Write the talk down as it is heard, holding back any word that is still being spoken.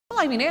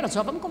falar em Mineiros,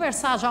 já vamos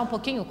conversar já um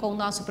pouquinho com o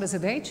nosso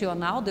presidente,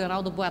 Ionaldo.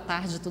 Ionaldo, boa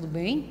tarde, tudo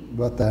bem?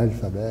 Boa tarde,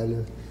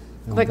 Fabélia.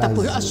 Como é que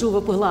está a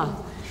chuva por lá?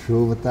 A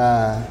chuva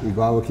está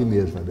igual aqui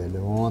mesmo,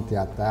 Fabélia. Ontem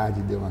à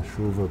tarde deu uma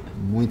chuva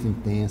muito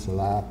intensa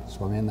lá,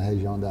 principalmente na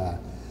região da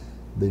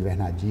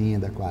Invernadinha,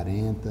 da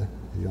 40,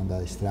 região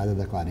da estrada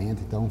da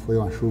 40. Então foi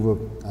uma chuva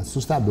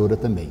assustadora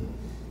também.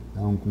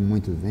 Então, com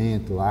muito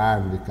vento,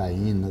 árvore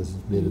caindo nas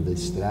beiras da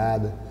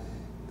estrada.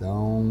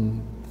 Então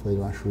foi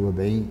uma chuva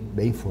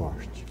bem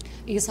forte.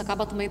 E isso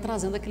acaba também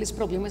trazendo aqueles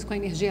problemas com a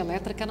energia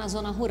elétrica na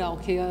zona rural,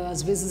 que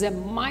às vezes é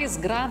mais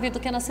grave do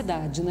que na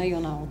cidade, né,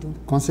 Ionaldo?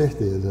 Com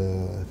certeza,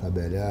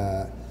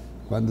 Fabélia.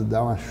 Quando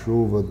dá uma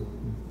chuva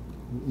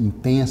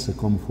intensa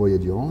como foi a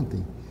de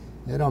ontem,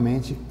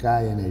 geralmente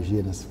cai a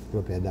energia nas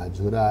propriedades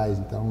rurais,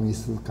 então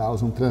isso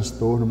causa um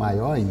transtorno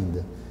maior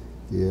ainda.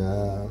 Que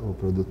o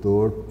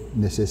produtor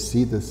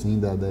necessita sim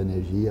da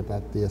energia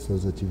para ter as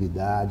suas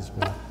atividades,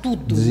 para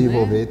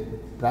desenvolver, né?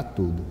 Para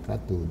tudo.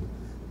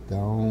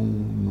 Então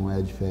não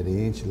é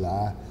diferente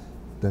lá,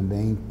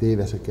 também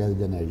teve essa queda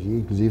de energia,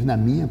 inclusive na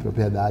minha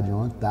propriedade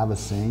ontem estava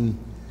sem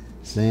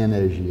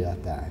energia à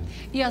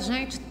tarde. E a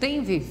gente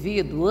tem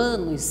vivido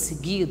anos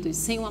seguidos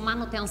sem uma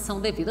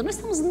manutenção devida. Não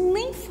estamos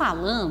nem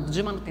falando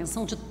de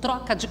manutenção de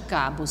troca de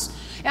cabos.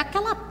 É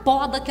aquela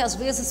poda que às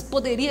vezes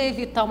poderia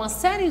evitar uma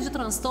série de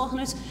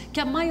transtornos que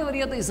a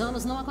maioria dos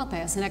anos não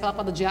acontece, né? Aquela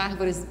poda de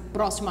árvores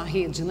próxima à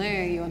rede,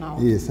 né,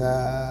 Ionaldo? Isso,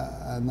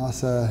 a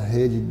nossa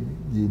rede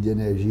de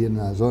energia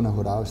na zona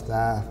rural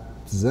está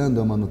precisando de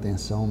uma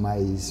manutenção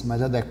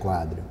mais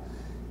adequada.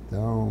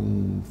 Então,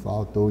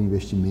 faltou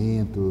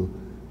investimento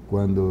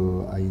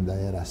quando ainda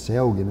era a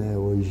CELG, né?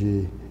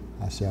 Hoje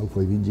a CELG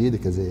foi vendida,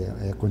 quer dizer,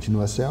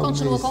 continua a CELG.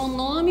 Continua com o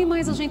nome,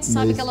 mas a gente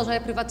sabe que ela já é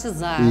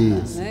privatizada,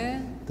 isso,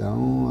 né?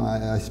 Então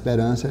a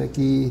esperança era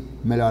que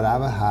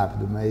melhorava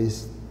rápido,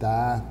 mas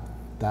tá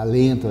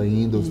lento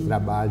ainda os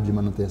trabalhos de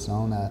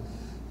manutenção,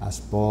 as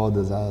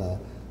podas, a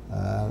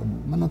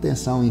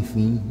manutenção,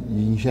 enfim,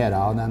 em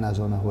geral na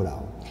zona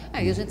rural.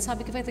 E a gente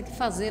sabe que vai ter que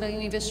fazer aí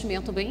um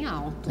investimento bem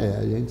alto.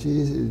 A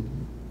gente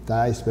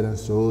está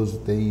esperançoso,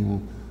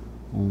 tem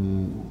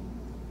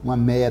uma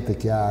meta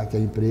que a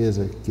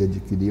empresa que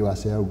adquiriu a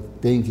CELG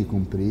tem que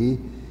cumprir.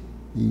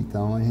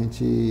 Então a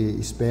gente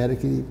espera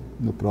que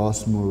nos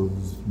próximos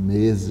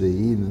meses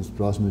aí, nos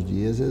próximos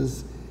dias,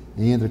 eles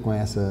entrem com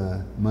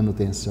essa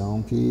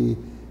manutenção que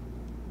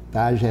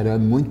está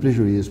gerando muito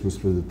prejuízo para os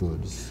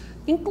produtores.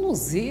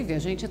 Inclusive, a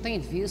gente tem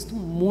visto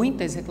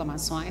muitas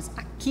reclamações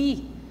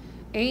aqui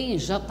em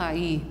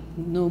Jataí,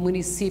 no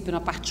município, na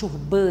parte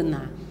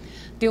urbana.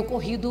 Tem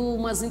ocorrido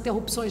umas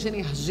interrupções de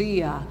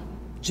energia,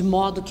 de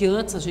modo que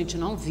antes a gente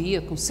não via,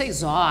 com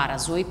 6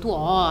 horas, 8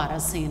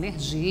 horas sem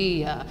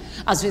energia,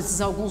 às vezes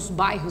alguns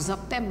bairros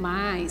até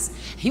mais.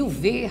 Rio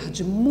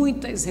Verde,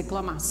 muitas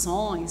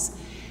reclamações.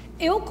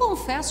 Eu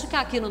confesso que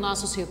aqui no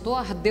nosso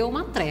setor deu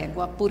uma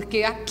trégua,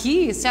 porque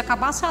aqui, se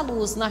acabasse a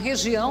luz na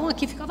região,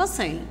 aqui ficava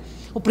sem.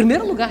 O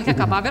primeiro lugar que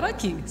acabava era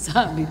aqui,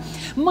 sabe?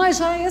 Mas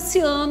já esse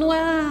ano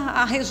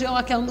a região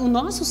aqui, o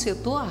nosso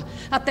setor,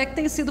 até que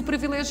tem sido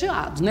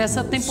privilegiado.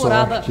 Nessa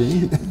temporada,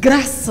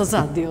 graças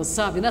a Deus,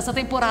 sabe? Nessa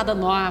temporada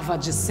nova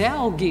de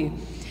CELG,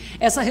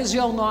 essa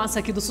região nossa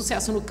aqui do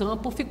Sucesso no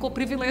Campo ficou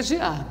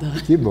privilegiada.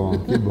 Que bom,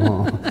 que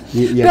bom.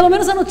 Pelo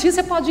menos a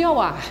notícia pode ir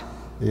ao ar.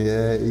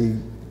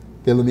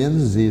 Pelo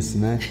menos isso,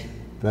 né?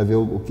 Para ver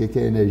o que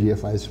a energia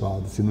faz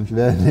falta. Se não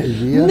tiver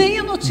energia, nem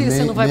a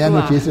notícia não vai pro ar. Nem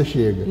a notícia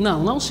chega.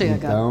 Não chega.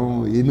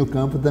 Então, e no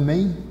campo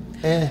também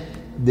é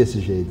desse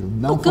jeito.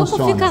 Não funciona. O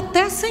campo fica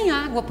até sem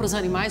água para os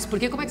animais,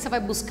 porque como é que você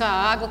vai buscar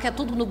água, que é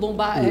tudo no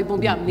bombeamento?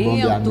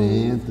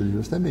 Bombeamento,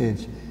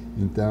 justamente.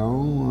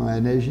 Então, a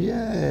energia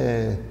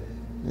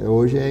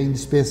hoje é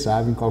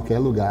indispensável em qualquer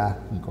lugar,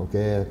 em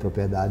qualquer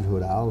propriedade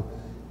rural.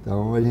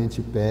 Então a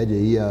gente pede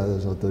aí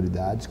às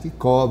autoridades que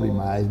cobrem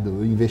mais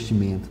do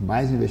investimento,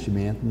 mais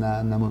investimento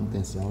na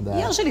manutenção da...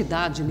 E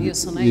agilidade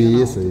nisso, né,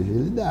 Ionaldo? Isso,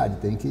 agilidade,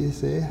 tem que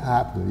ser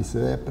rápido, isso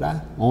é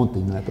para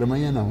ontem, não é para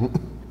amanhã não.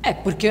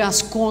 Porque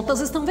as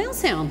contas estão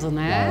vencendo,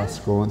 né? As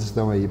contas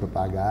estão aí para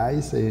pagar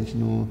e se a gente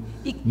não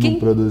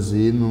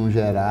produzir, não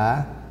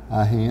gerar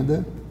a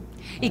renda...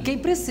 E quem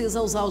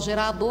precisa usar o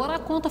gerador, a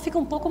conta fica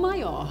um pouco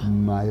maior.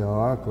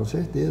 Maior, com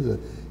certeza.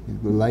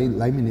 Lá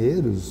em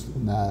Mineiros,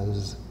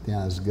 tem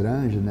as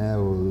granjas, né,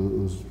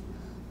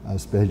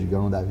 as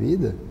perdigão da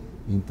vida.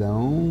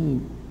 Então,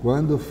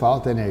 quando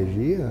falta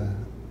energia,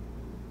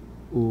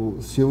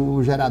 se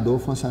o gerador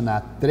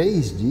funcionar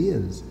 3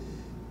 dias,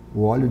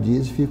 o óleo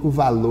diesel fica o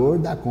valor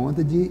da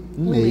conta de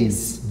um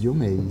mês.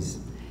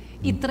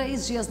 E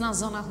 3 dias na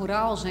zona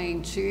rural,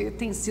 gente,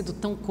 tem sido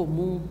tão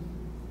comum.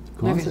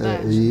 Não é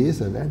verdade?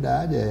 Isso, é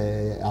verdade.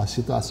 A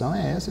situação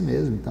é essa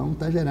mesmo. Então,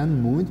 está gerando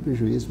muito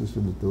prejuízo para os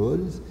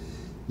produtores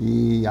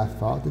e a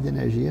falta de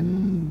energia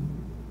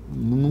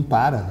não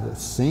para.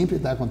 Sempre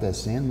está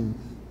acontecendo.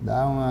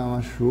 Dá uma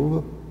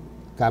chuva,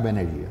 acaba a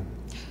energia.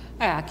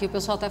 Aqui o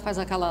pessoal até faz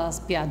aquelas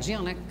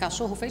piadinhas, né?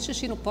 Cachorro fez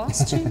xixi no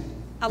poste,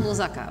 a luz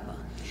acaba.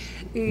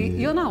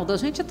 E Ionaldo, a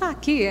gente está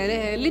aqui,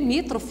 é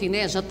limítrofe,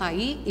 né?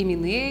 Jataí e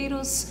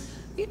Mineiros.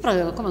 E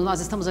como nós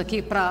estamos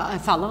aqui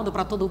falando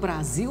para todo o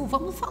Brasil,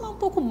 vamos falar um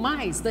pouco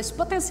mais das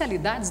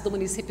potencialidades do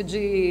município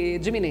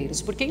de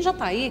Mineiros, porque em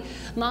Jataí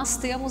nós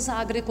temos a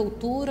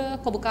agricultura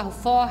como carro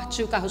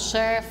forte, o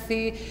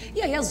carro-chefe,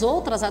 e aí as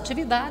outras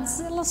atividades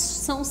elas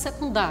são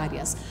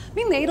secundárias.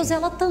 Mineiros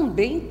ela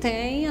também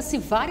tem assim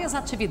várias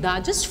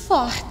atividades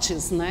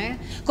fortes, né?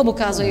 Como o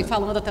caso aí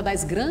falando até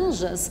das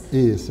granjas.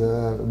 Isso,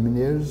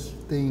 Mineiros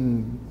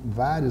tem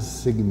vários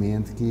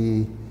segmentos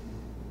que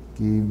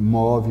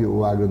move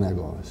o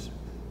agronegócio.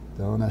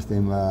 Então, nós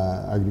temos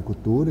a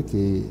agricultura,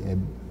 que é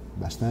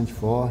bastante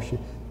forte,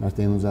 nós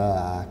temos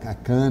a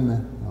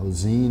cana, a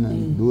usina,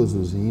 2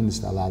 usinas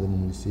instaladas no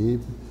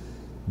município,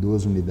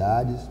 2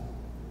 unidades.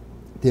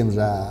 Temos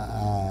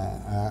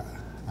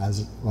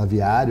o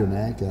aviário,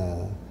 né, que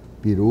é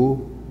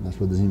peru, nós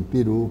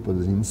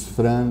produzimos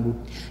frango.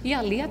 E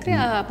ali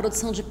a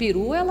produção de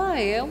peru, ela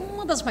é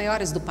uma das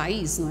maiores do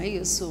país, não é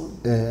isso?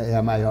 É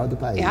a maior do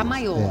país. É a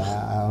maior.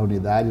 A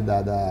unidade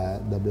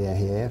da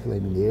BRF, lá em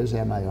Mineiros,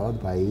 é a maior do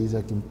país, é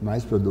a que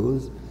mais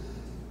produz.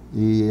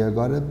 E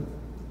agora,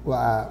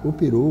 o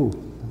peru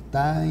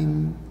está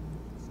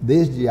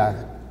desde a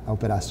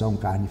operação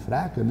carne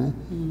fraca, né,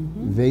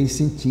 vem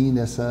sentindo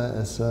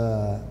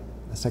essa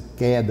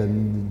queda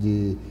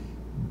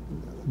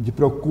de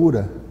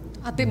procura.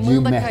 A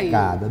demanda de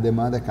mercado, caiu. A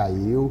demanda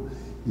caiu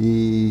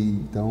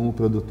e então o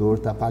produtor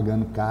está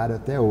pagando caro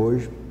até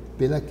hoje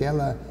pela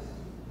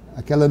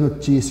aquela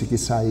notícia que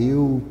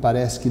saiu,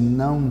 parece que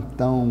não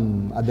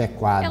tão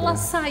adequada. Ela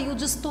saiu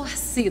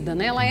distorcida,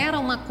 né? Ela era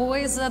uma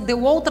coisa,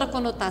 deu outra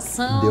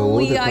conotação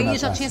e aí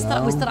já tinha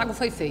o estrago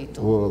foi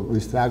feito. O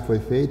estrago foi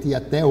feito e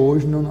até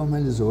hoje não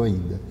normalizou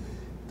ainda.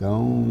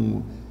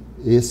 Então,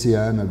 esse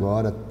ano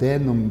agora, até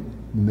no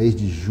mês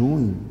de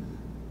junho,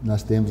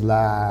 nós temos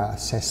lá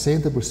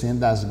 60%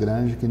 das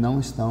granjas que não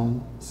estão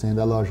sendo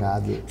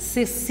alojadas.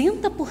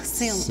 60%?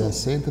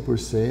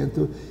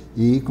 60%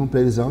 e com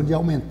previsão de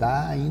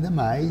aumentar ainda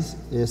mais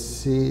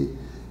esse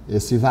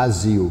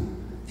vazio.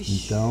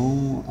 Vixe.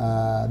 Então,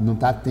 não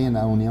está tendo,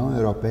 a União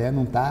Europeia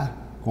não está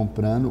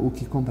comprando o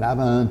que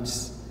comprava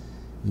antes.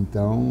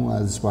 Então,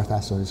 as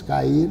exportações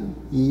caíram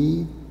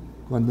e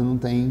quando não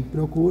tem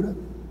procura,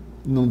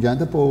 não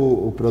adianta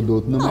pôr o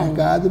produto no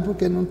mercado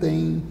porque não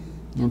tem...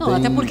 Não,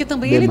 até porque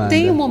também demanda.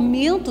 Ele tem um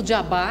momento de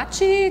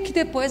abate que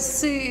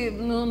depois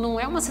não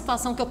é uma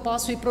situação que eu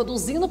posso ir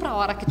produzindo para a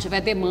hora que tiver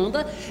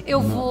demanda,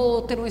 eu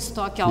vou ter um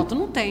estoque alto.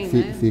 Não tem,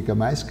 né? Fica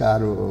mais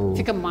caro.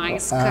 Fica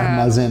mais caro.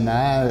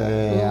 Armazenar,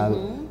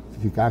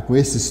 ficar com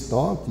esse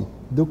estoque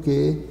do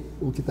que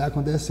o que está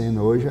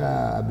acontecendo. Hoje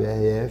a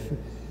BRF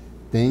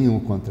tem um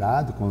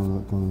contrato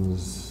com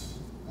os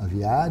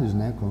aviários,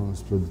 né, com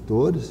os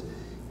produtores,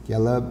 que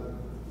ela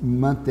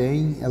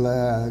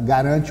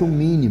garante um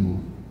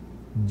mínimo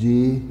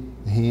de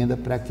renda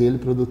para aquele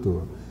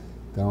produtor.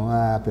 Então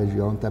a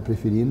Perdigão está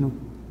preferindo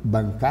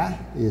bancar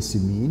esse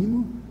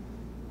mínimo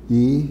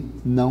e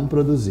não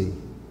produzir.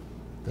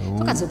 Então,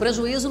 quer dizer, o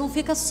prejuízo não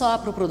fica só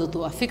para o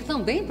produtor, fica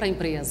também para a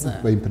empresa.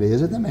 Para a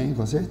empresa também,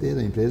 com certeza.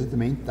 A empresa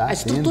também está. A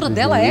estrutura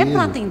dela é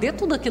para atender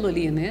tudo aquilo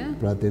ali, né?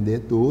 Para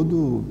atender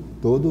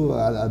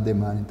toda a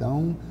demanda.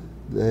 Então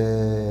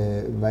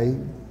vai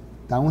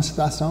estar uma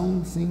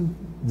situação assim,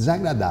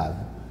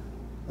 desagradável.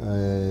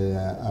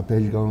 A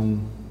Perdigão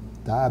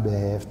a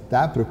BRF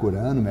está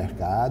procurando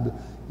mercado,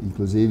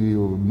 inclusive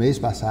o mês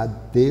passado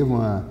teve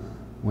uma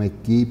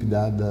equipe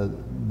da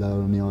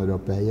União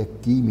Europeia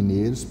aqui em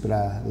Mineiros,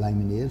 lá em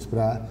Mineiros,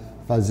 para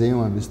fazer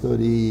uma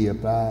vistoria,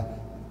 para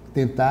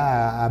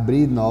tentar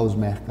abrir novos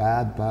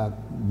mercados, para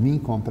vir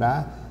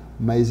comprar,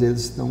 mas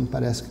eles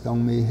parece que estão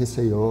meio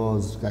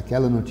receiosos,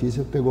 aquela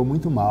notícia pegou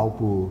muito mal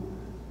para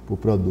o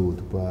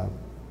produto, para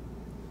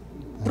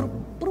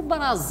o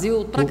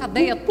Brasil, para a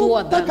cadeia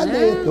toda, para a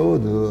cadeia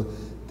toda.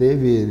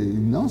 Teve,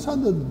 não só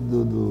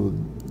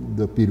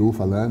do peru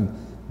falando,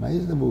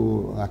 mas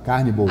a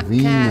carne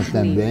bovina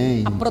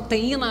também. A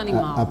proteína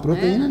animal. A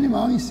proteína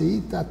animal em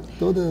si está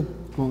toda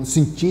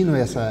sentindo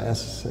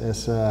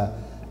essa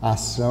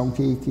ação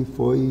que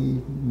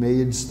foi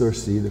meio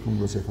distorcida, como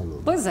você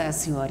falou. Pois é,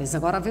 senhores.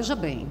 Agora veja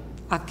bem,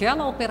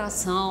 aquela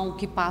operação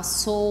que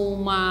passou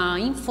uma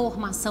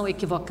informação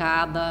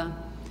equivocada,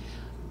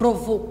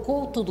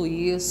 provocou tudo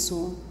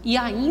isso e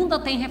ainda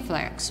tem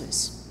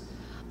reflexos.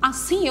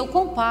 Assim, eu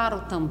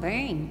comparo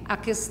também a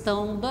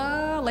questão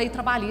da lei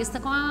trabalhista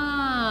com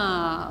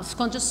as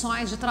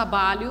condições de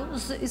trabalho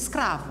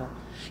escravo,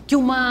 que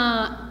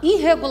uma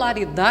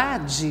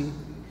irregularidade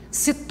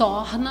se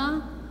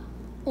torna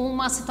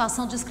uma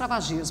situação de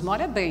escravagismo.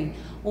 Olha bem,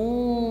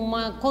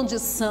 uma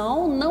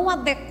condição não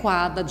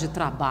adequada de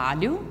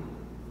trabalho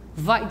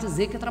vai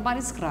dizer que é trabalho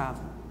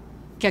escravo,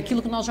 que é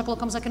aquilo que nós já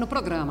colocamos aqui no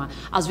programa.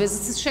 Às vezes,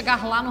 se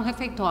chegar lá no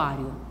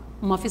refeitório,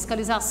 uma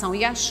fiscalização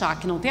e achar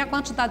que não tem a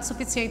quantidade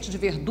suficiente de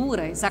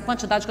verduras, a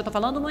quantidade que eu estou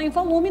falando não é em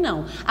volume,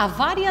 não. A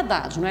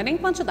variedade, não é nem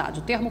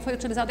quantidade, o termo foi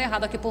utilizado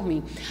errado aqui por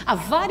mim. A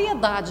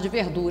variedade de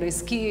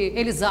verduras que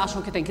eles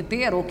acham que tem que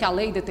ter ou que a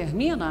lei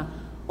determina,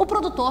 o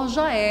produtor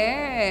já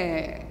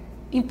é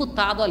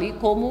imputado ali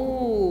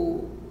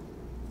como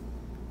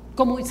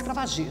como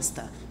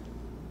escravagista.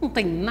 Não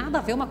tem nada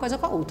a ver uma coisa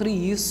com a outra.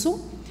 E isso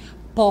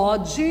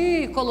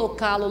pode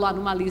colocá-lo lá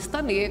numa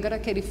lista negra,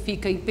 que ele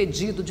fica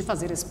impedido de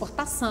fazer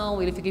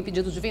exportação, ele fica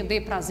impedido de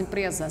vender para as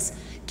empresas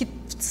que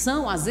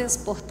são as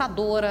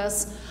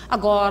exportadoras.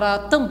 Agora,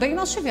 também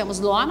nós tivemos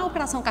lá na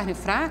Operação Carne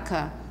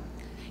Fraca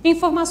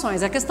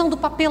informações, a questão do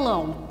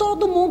papelão.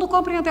 Todo mundo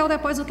compreendeu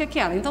depois o que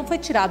era. Então, foi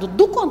tirado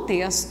do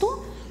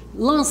contexto,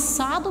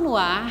 lançado no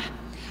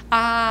ar,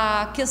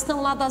 a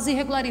questão lá das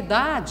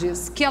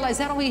irregularidades, que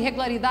elas eram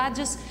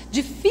irregularidades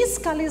de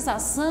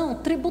fiscalização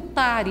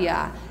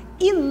tributária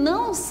e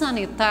não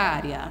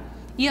sanitária.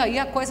 E aí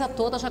a coisa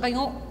toda já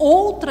ganhou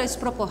outras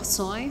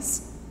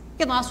proporções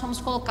e nós fomos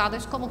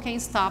colocados como quem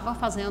estava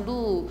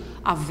fazendo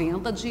a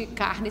venda de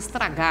carne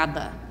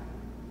estragada.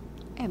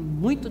 É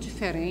muito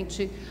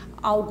diferente,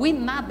 algo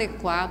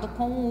inadequado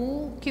com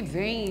o que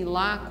vem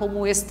lá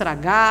como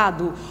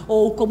estragado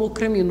ou como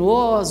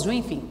criminoso,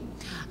 enfim.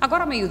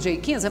 Agora,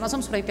 12h15, nós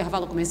vamos para o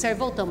intervalo comercial e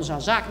voltamos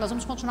já, que nós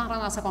vamos continuar a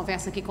nossa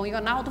conversa aqui com o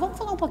Ionaldo. Vamos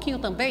falar um pouquinho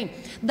também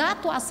da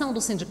atuação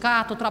do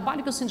sindicato, o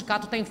trabalho que o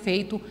sindicato tem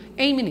feito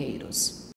em Mineiros.